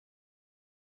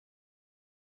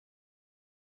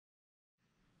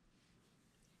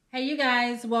Hey you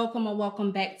guys, welcome or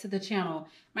welcome back to the channel.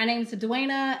 My name is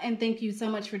Dwayna and thank you so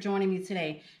much for joining me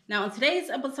today. Now in today's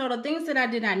episode of things that I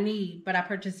did not need but I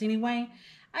purchased anyway,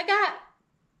 I got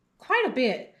quite a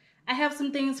bit. I have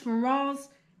some things from Ross,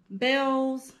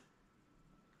 Bealls,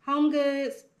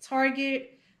 Homegoods,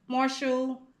 Target,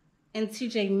 Marshall, and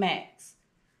TJ Maxx.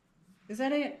 Is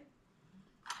that it?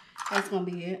 That's gonna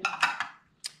be it.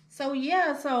 So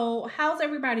yeah, so how's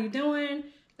everybody doing?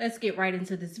 Let's get right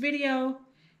into this video.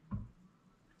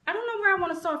 I don't know where I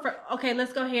want to start for. Okay,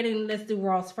 let's go ahead and let's do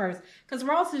Ross first. Because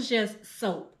Ross is just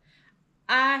soap.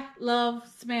 I love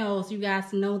smells. You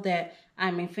guys know that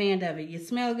I'm a fan of it. You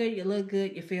smell good, you look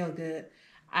good, you feel good.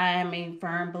 I am a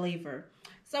firm believer.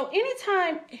 So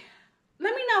anytime,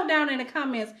 let me know down in the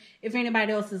comments if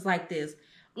anybody else is like this.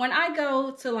 When I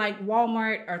go to like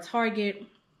Walmart or Target,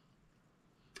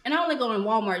 and I only go in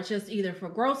Walmart just either for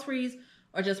groceries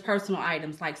or just personal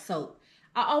items like soap.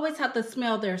 I always have to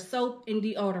smell their soap and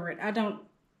deodorant. I don't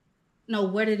know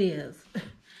what it is.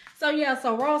 So yeah,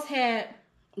 so Ross had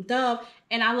Dove,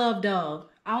 and I love Dove.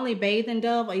 I only bathe in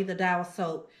Dove or either Dial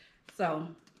soap. So,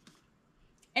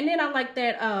 and then I like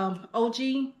that OG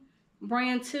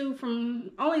brand too,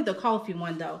 from only the coffee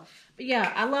one though. But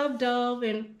yeah, I love Dove,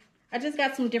 and I just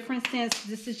got some different scents.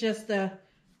 This is just the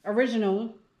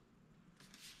original.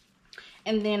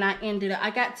 And then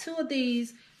I got two of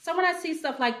these. So when I see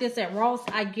stuff like this at Ross,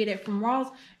 I get it from Ross.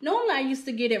 Normally, I used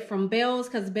to get it from Bealls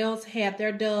because Bealls had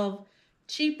their Dove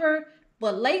cheaper.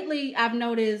 But lately, I've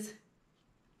noticed,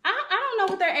 I don't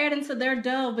know what they're adding to their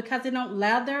Dove because they don't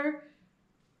lather.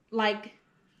 Like,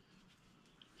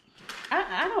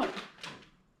 I don't.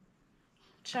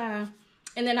 Try.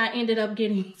 And then I ended up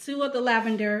getting two of the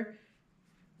lavender.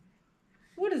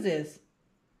 What is this?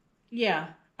 Yeah.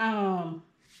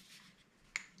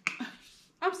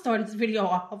 I'm starting this video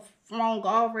off wrong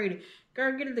already.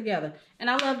 Girl, get it together. And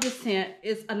I love this scent.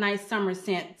 It's a nice summer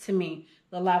scent to me,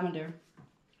 the lavender.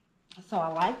 So I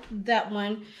like that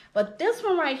one. But this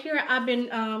one right here, I've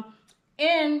been,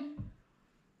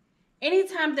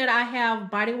 anytime that I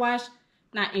have body wash,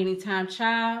 not anytime,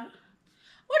 child.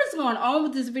 What is going on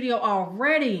with this video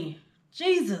already?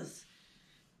 Jesus.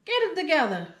 Get it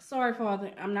together. Sorry, Father.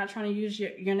 I'm not trying to use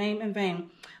your name in vain.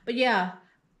 But yeah.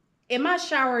 In my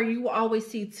shower, you will always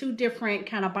see two different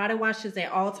kind of body washes at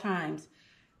all times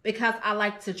because I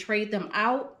like to trade them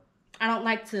out. I don't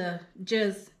like to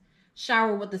just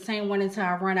shower with the same one until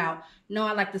I run out. No,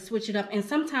 I like to switch it up. And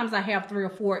sometimes I have 3 or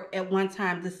 4 at one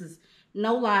time. This is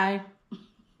no lie.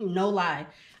 No lie.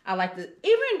 I like to,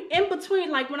 even in between,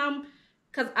 like when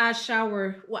because I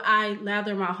shower, well, I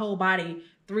lather my whole body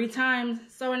 3 times.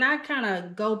 So, and I kind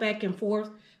of go back and forth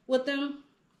with them.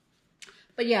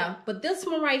 But yeah, but this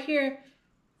one right here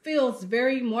feels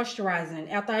very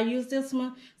moisturizing after I use this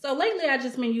one. So lately I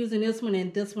just been using this one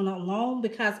and this one alone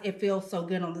because it feels so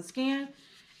good on the skin.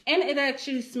 And it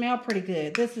actually smells pretty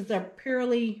good. This is a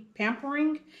Purely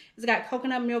Pampering. It's got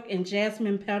coconut milk and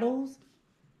jasmine petals.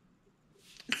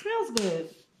 It smells good.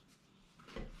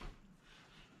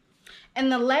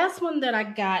 And the last one that I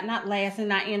got, not last,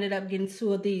 and I ended up getting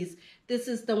 2 of these. This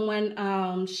is the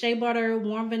one Shea Butter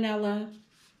Warm Vanilla.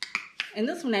 And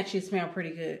this one actually smells pretty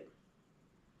good.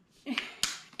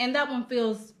 And that one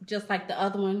feels just like the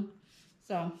other one.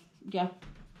 So, yeah.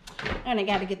 And I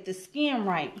got to get the skin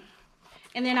right.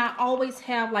 And then I always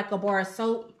have like a bar of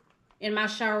soap in my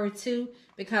shower too.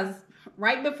 Because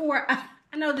right before,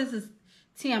 I know this is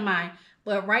TMI.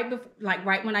 But right before, like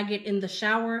right when I get in the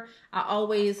shower, I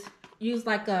always use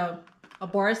like a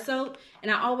bar of soap. And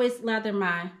I always lather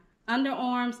my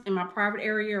underarms and my private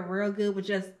area real good with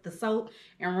just the soap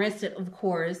and rinse it, of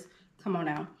course. Come on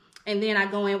now. And then I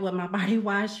go in with my body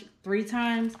wash 3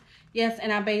 times. Yes,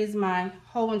 and I bathe my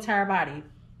whole entire body.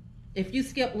 If you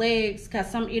skip legs, because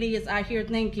some idiots out here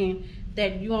thinking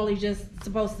that you only just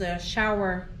supposed to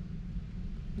shower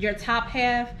your top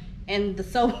half and the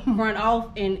soap run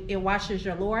off and it washes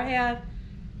your lower half.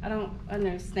 I don't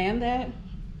understand that.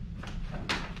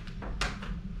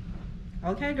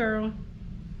 Okay, girl.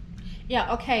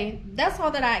 Yeah, okay, that's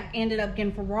all that I ended up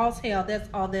getting from Ross. Hell, that's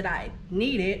all that I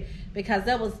needed because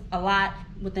that was a lot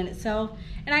within itself.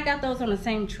 And I got those on the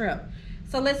same trip.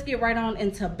 So let's get right on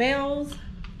into Bealls.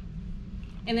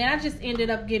 And then I just ended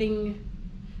up getting,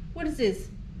 what is this?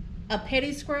 A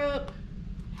pedi scrub.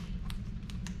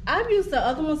 I've used the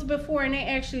other ones before and they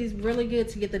actually is really good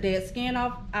to get the dead skin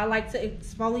off. I like to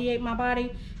exfoliate my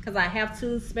body because I have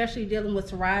to, especially dealing with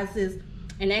psoriasis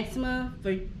and eczema.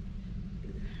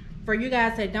 For you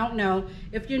guys that don't know,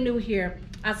 if you're new here,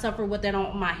 I suffer with that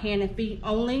on my hand and feet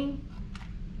only.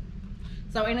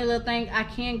 So any little thing I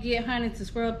can get, honey, to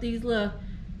scrub these little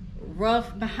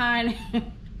rough behind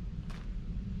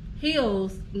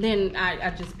heels, then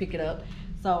I just pick it up.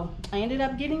 So I ended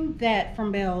up getting that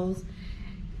from Bealls.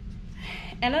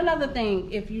 And another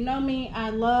thing, if you know me, I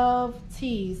love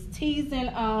tees and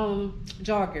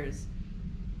joggers.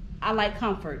 I like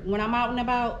comfort. When I'm out and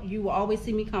about, you will always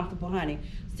see me comfortable, honey.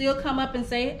 Still come up and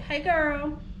say, hey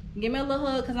girl, give me a little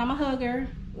hug, because I'm a hugger.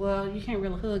 Well, you can't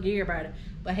really hug everybody,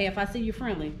 but hey, if I see you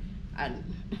friendly,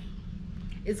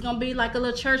 it's gonna be like a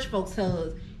little church folks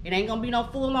hug. It ain't gonna be no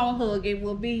full-on hug. It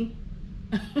will be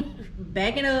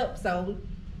backing up. So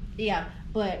yeah,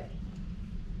 but,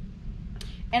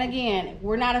 and again,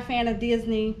 we're not a fan of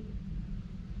Disney.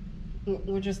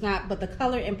 We're just not. But the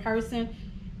color in person,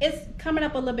 it's coming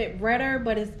up a little bit redder,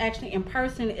 but it's actually in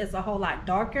person it's a whole lot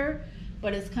darker,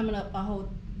 but it's coming up a whole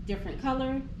different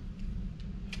color,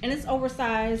 and it's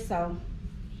oversized. So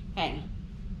hey,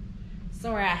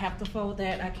 sorry, I have to fold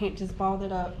that. I can't just ball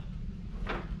it up.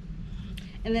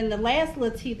 And then the last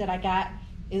little tee that I got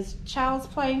is Child's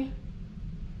Play.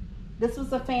 This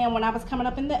was a fan when I was coming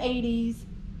up in the 80s.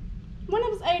 When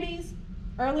it was 80s,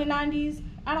 early 90s,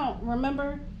 I don't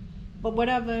remember, but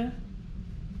whatever.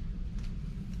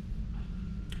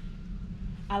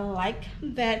 I like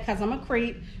that because I'm a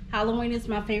creep. Halloween is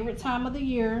my favorite time of the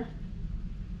year.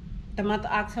 The month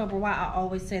of October. Why I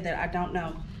always say that, I don't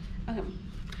know. Okay.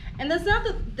 And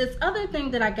this other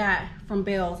thing that I got from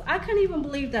Bealls, I couldn't even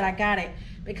believe that I got it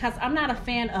because I'm not a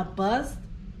fan of busts.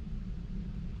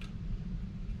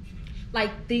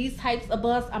 Like these types of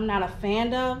busts, I'm not a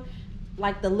fan of.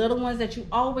 Like the little ones that you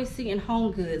always see in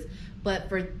Homegoods. But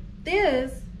for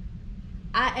this,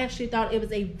 I actually thought it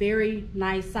was a very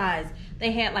nice size.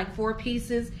 They had like 4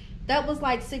 pieces. That was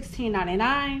like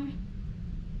 $16.99.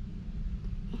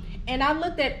 And I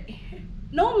looked at,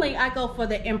 normally I go for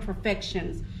the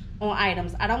imperfections on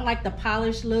items. I don't like the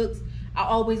polished looks. I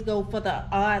always go for the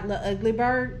odd, the ugly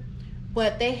bird.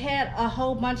 But they had a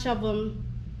whole bunch of them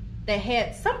that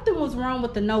had, something was wrong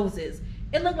with the noses.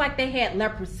 It looked like they had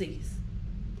leprosies.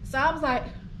 So I was like,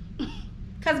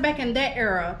 because back in that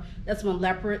era, that's when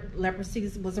leprosy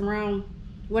was around,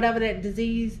 whatever that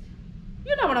disease.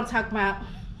 You know what I'm talking about.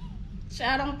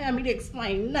 Child, don't have me to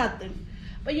explain nothing.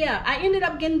 But yeah, I ended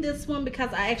up getting this one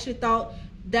because I actually thought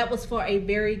that was for a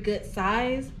very good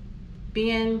size,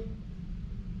 being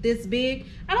this big.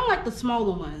 I don't like the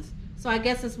smaller ones, so I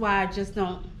guess that's why I just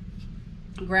don't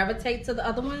gravitate to the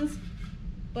other ones.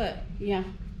 But yeah,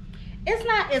 it's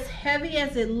not as heavy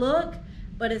as it look,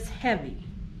 but it's heavy,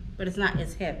 but it's not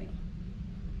as heavy.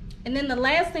 And then the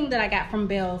last thing that I got from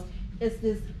Bealls is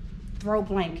this throw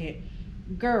blanket.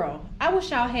 Girl, I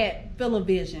wish y'all had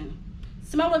Feel-O-Vision.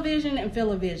 Smell-O-Vision and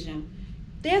Feel-O-Vision.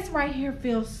 This right here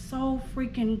feels so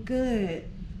freaking good.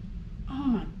 Oh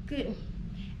my goodness.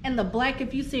 And the black,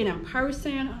 if you see it in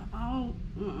person, oh,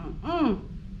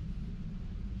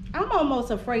 I'm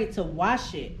almost afraid to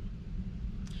wash it.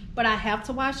 But I have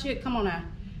to wash it. Come on now.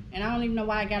 And I don't even know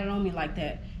why I got it on me like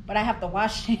that. But I have to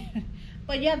wash it.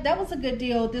 But yeah, that was a good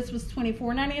deal. This was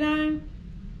 $24.99.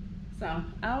 So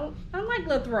I like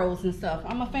little throws and stuff.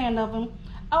 I'm a fan of them.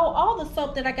 Oh, all the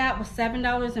soap that I got was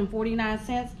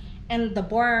 $7.49. And the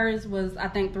bars was, I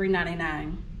think,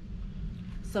 $3.99.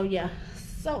 So yeah.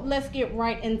 So let's get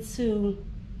right into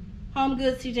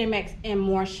Homegoods, TJ Maxx, and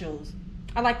Marshalls.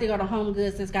 I like to go to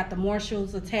Homegoods that's got the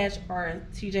Marshalls attached or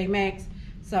TJ Maxx.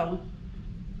 So,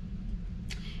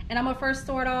 and I'm gonna first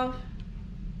start off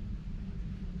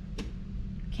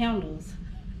candles.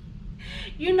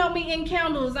 You know me in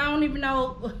candles. I don't even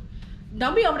know.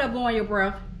 Don't be over there blowing your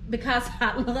breath because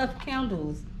I love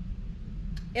candles.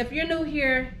 If you're new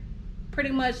here, pretty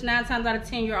much 9 times out of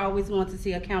 10, you're always going to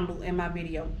see a candle in my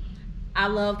video. I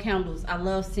love candles. I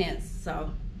love scents.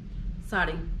 So,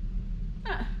 sorry.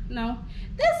 No.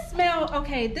 This smell,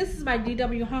 okay, this is by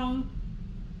DW Home.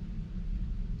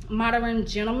 Modern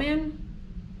Gentleman.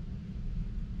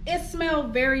 It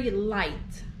smells very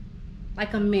light,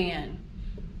 like a man.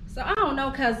 So I don't know,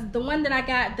 because the one that I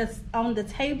got that's on the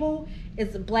table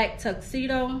is a black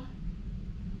tuxedo.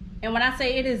 And when I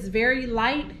say it is very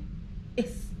light,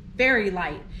 it's very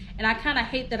light. And I kind of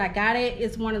hate that I got it.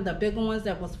 It's one of the bigger ones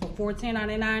that was for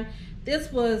 $14.99.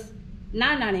 This was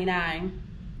 $9.99.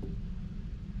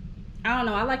 I don't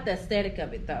know. I like the aesthetic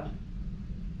of it though.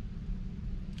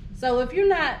 So if you're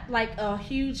not like a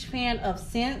huge fan of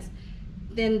scents,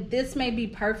 then this may be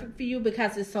perfect for you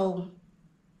because it's so,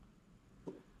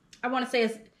 I want to say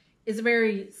it's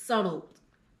very subtle.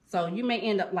 So you may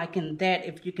end up liking that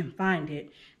if you can find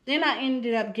it. Then I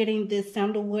ended up getting this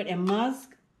sandalwood and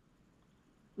musk.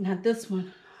 Now this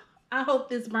one, I hope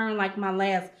this burned like my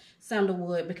last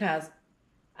sandalwood because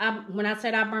when I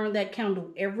said I burned that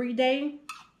candle every day.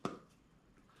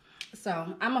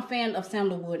 So I'm a fan of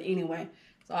sandalwood anyway.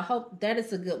 So I hope that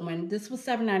is a good one. This was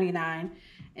 $7.99.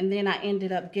 And then I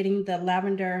ended up getting the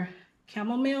lavender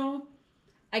chamomile.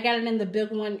 I got it in the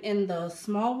big one and the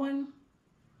small one.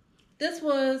 This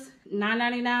was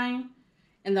 $9.99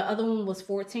 and the other one was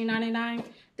 $14.99.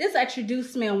 This actually do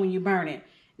smell when you burn it.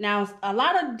 Now, a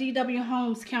lot of DW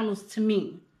Homes candles to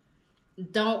me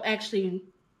don't actually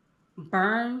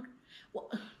burn.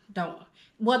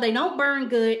 Well, they don't burn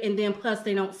good, and then plus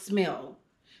they don't smell.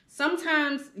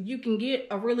 Sometimes you can get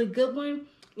a really good one,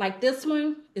 like this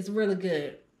one is really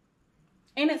good.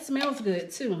 And it smells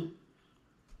good too.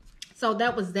 So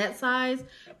that was that size,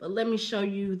 but let me show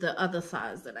you the other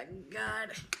size that I got.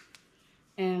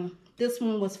 And this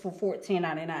one was for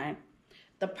 $14.99.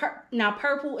 Now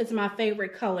purple is my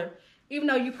favorite color, even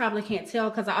though you probably can't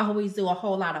tell because I always do a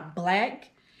whole lot of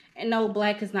black. And no,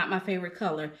 black is not my favorite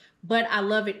color, but I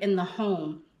love it in the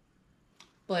home.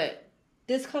 But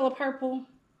this color purple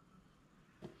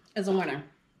is a winner.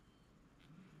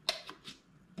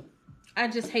 I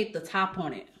just hate the top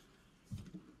on it.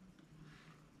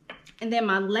 And then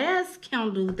my last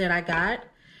candle that I got,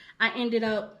 I ended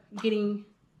up getting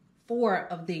 4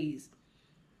 of these.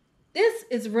 This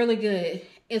is really good.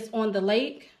 It's on the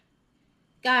lake.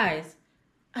 Guys,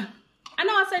 I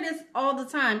know I say this all the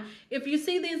time. If you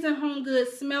see these in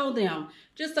Homegoods, smell them.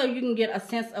 Just so you can get a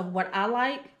sense of what I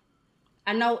like.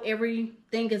 I know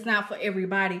everything is not for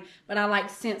everybody, but I like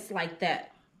scents like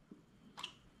that.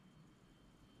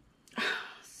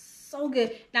 So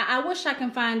good. Now, I wish I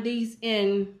can find these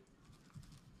in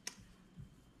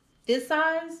this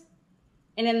size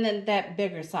and then that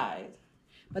bigger size.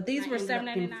 But these were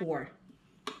 $7.94.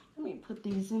 Let me put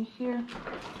these in here.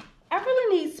 I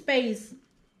really need space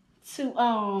to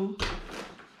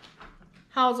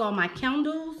house all my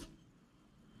candles.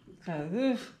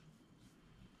 Because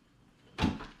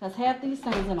half these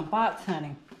things in a box,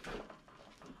 honey.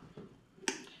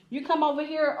 You come over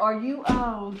here or you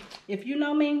if you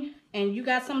know me and you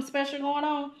got something special going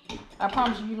on, I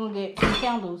promise you're gonna get some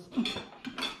candles.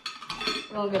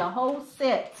 You're gonna get a whole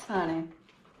set, honey.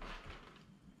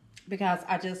 Because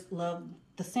I just love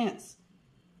the scents.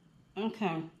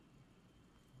 Okay.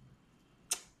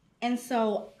 And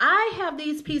so I have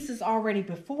these pieces already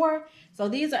before. So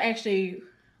these are actually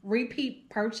repeat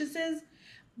purchases.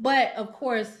 But of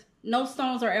course, no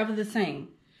stones are ever the same.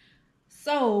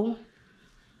 So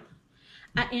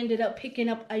I ended up picking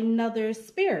up another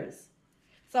Spears.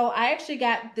 So I actually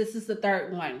got, this is the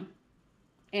third one.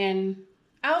 And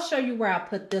I'll show you where I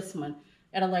put this one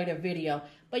at a later video.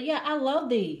 But yeah, I love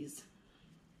these.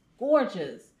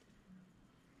 Gorgeous.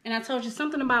 And I told you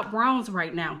something about browns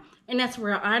right now. And that's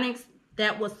Real Onyx.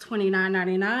 That was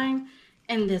 $29.99.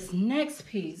 And this next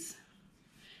piece,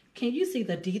 can you see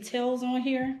the details on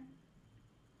here?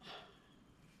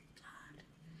 God,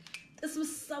 this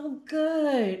was so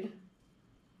good.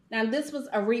 Now this was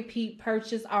a repeat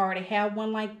purchase. I already have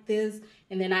one like this.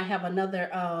 And then I have another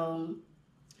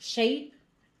shape.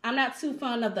 I'm not too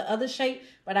fond of the other shape,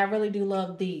 but I really do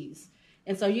love these.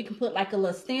 And so you can put like a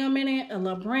little stem in it, a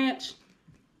little branch.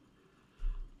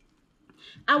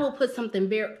 I will put something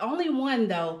very, only one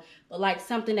though, but like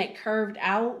something that curved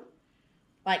out,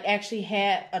 like actually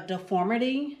had a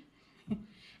deformity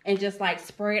and just like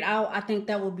spread out. I think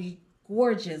that would be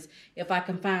gorgeous if I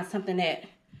can find something that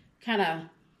kind of,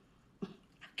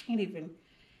 I can't even,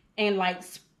 and like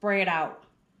spread out.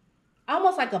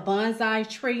 Almost like a bonsai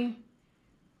tree.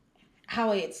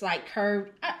 How it's like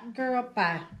curved. Girl,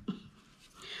 bye.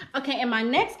 Okay, and my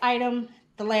next item,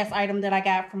 the last item that I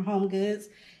got from HomeGoods,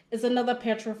 is another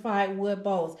petrified wood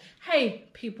bowls. Hey,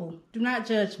 people, do not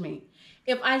judge me.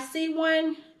 If I see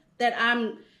one that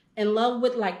I'm in love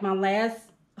with, like my last,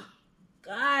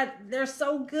 God, they're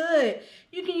so good.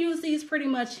 You can use these pretty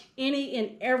much any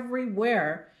and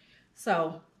everywhere.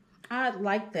 So, I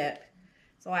like that.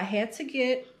 So, I had to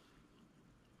get.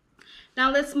 Now,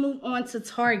 let's move on to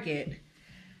Target.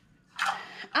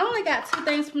 I only got 2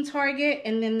 things from Target,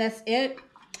 and then that's it.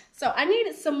 So, I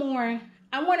needed some more.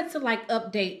 I wanted to like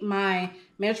update my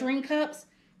measuring cups.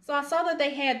 So I saw that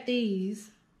they had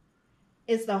these.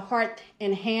 It's the Heart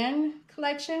and Hand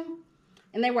collection.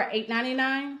 And they were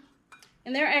 $8.99.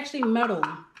 And they're actually metal.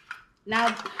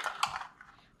 Now,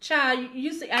 child,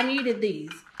 you see, I needed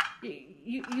these.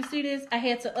 You see this? I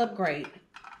had to upgrade.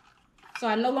 So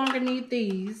I no longer need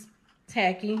these.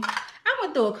 Tacky. I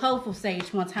went through a colorful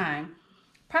stage one time.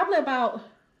 Probably about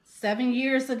 7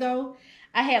 years ago.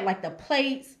 I had like the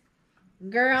plates.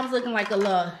 Girl, I was looking like a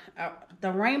little,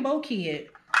 the rainbow kid.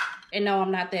 And no, I'm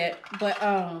not that. But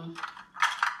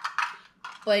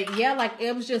yeah, like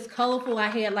it was just colorful. I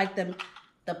had like the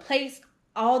plates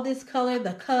all this color,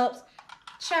 the cups.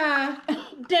 Child,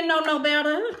 didn't know no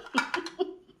better.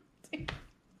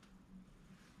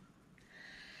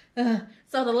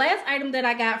 So the last item that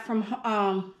I got from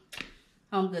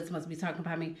Homegoods must be talking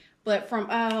about me, but from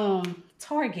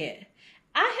Target.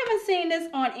 I haven't seen this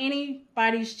on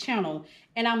anybody's channel,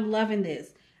 and I'm loving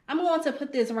this. I'm going to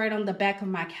put this right on the back of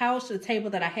my couch, the table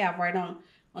that I have right on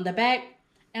the back,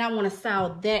 and I want to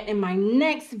style that in my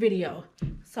next video.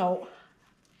 So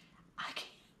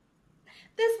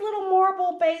this little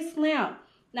marble base lamp.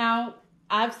 Now,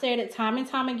 I've said it time and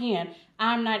time again,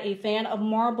 I'm not a fan of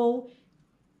marble.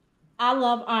 I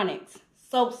love onyx,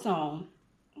 soapstone.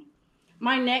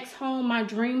 My next home, my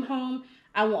dream home,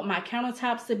 I want my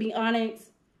countertops to be onyx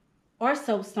or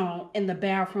soapstone, and the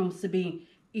bathrooms to be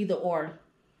either or.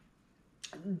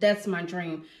 That's my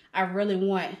dream. I really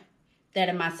want that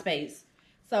in my space.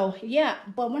 So yeah,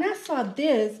 but when I saw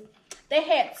this, they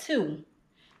had two.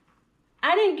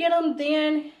 I didn't get them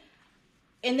then,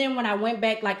 and then when I went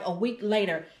back like a week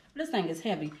later, this thing is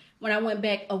heavy. When I went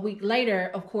back a week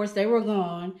later, of course they were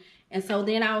gone, and so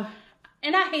then I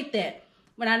hate that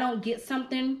when I don't get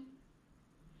something,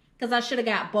 because I should have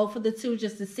got both of the two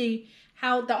just to see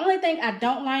how. The only thing I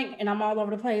don't like, and I'm all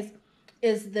over the place,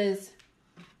 is this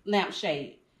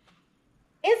lampshade.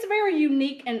 It's very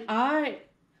unique and odd,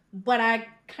 but I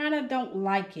kind of don't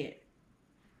like it.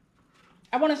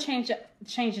 I want to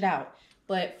change it out.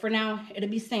 But for now, it'll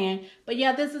be staying. But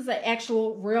yeah, this is an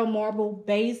actual real marble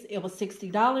base. It was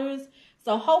 $60.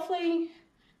 So hopefully,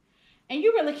 and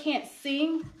you really can't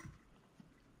see.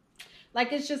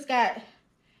 Like, it's just got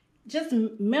just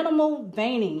minimal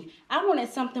veining. I wanted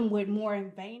something with more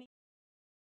veining.